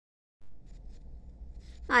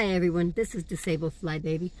Hi everyone, this is Disabled Fly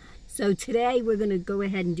Baby. So today we're going to go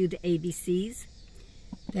ahead and do the ABCs.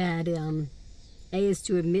 That A is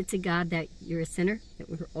to admit to God that you're a sinner, that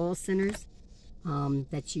we're all sinners,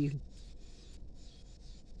 that you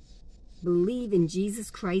believe in Jesus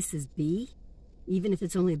Christ as B, even if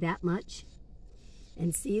it's only that much.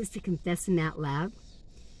 And C is to confess Him out loud.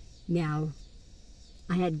 Now,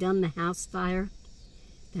 I had done the house fire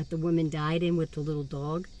that the woman died in with the little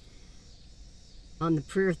dog on the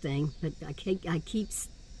prayer thing, but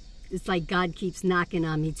it's like God keeps knocking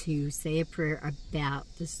on me to say a prayer about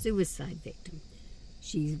the suicide victim.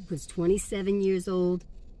 She was 27 years old,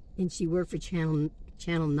 and she worked for Channel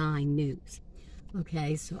 9 News.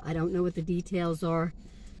 Okay, so I don't know what the details are.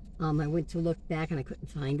 I went to look back and I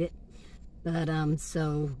couldn't find it. But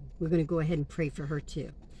so we're going to go ahead and pray for her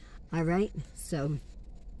too. All right, so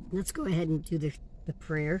let's go ahead and do the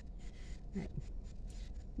prayer. All right.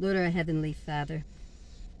 Lord, our Heavenly Father,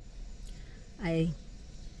 I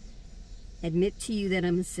admit to you that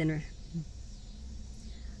I'm a sinner.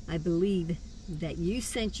 I believe that you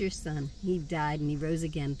sent your Son. He died and He rose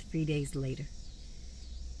again 3 days later.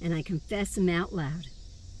 And I confess Him out loud.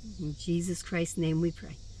 In Jesus Christ's name we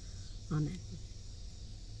pray. Amen.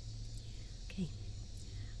 Okay.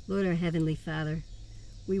 Lord, our Heavenly Father,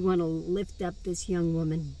 we want to lift up this young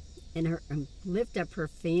woman and lift up her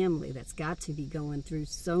family that's got to be going through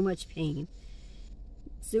so much pain.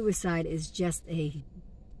 Suicide is just a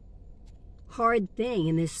hard thing,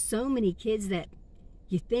 and there's so many kids that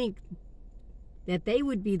you think that they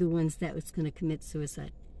would be the ones that was going to commit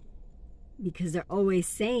suicide because they're always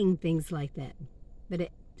saying things like that. But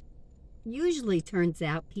it usually turns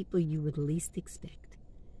out people you would least expect.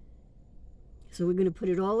 So we're going to put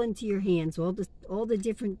it all into your hands, all the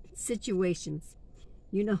different situations.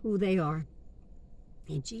 You know who they are.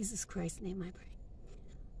 In Jesus Christ's name I pray.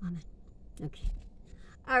 Amen. Okay.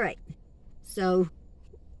 All right. So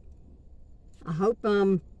I hope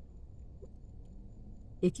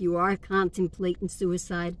if you are contemplating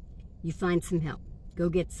suicide, you find some help. Go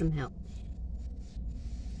get some help.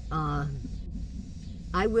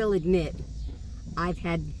 I will admit I've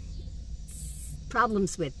had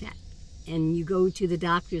problems with that. And you go to the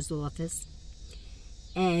doctor's office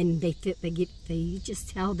and they just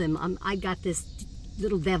tell them, I got this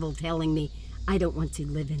little devil telling me I don't want to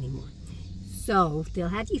live anymore. So they'll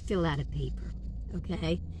have you fill out a paper,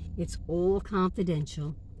 okay? It's all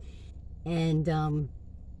confidential. And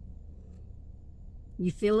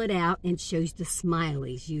you fill it out and it shows the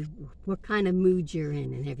smileys, what kind of mood you're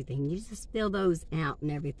in and everything. You just fill those out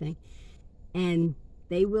and everything. And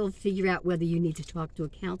they will figure out whether you need to talk to a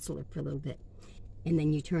counselor for a little bit. And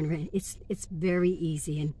then you turn around. It's very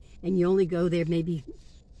easy, and you only go there maybe,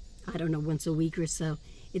 I don't know, once a week or so.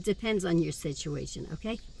 It depends on your situation,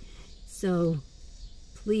 okay? So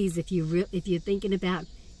please, if you're thinking about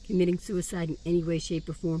committing suicide in any way, shape,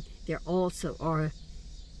 or form, there also are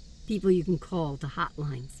people you can call, the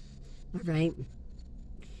hotlines. All right?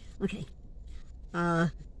 Okay.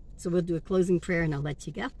 So we'll do a closing prayer and I'll let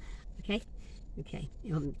you go. Okay? Okay.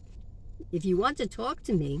 If you want to talk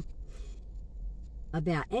to me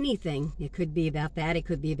about anything, it could be about that, it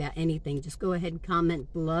could be about anything, just go ahead and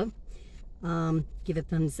comment below. Give a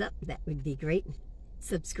thumbs up, that would be great.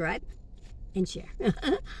 Subscribe and share.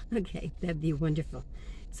 Okay, that'd be wonderful.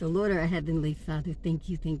 So Lord, our Heavenly Father, thank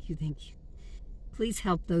you, thank you, thank you. Please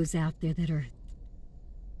help those out there that are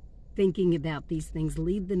thinking about these things.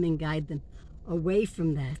 Lead them and guide them away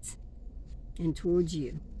from that and towards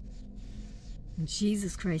you. In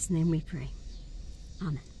Jesus Christ's name we pray.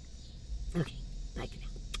 Amen. Okay, bye for now.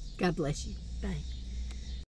 God bless you. Bye.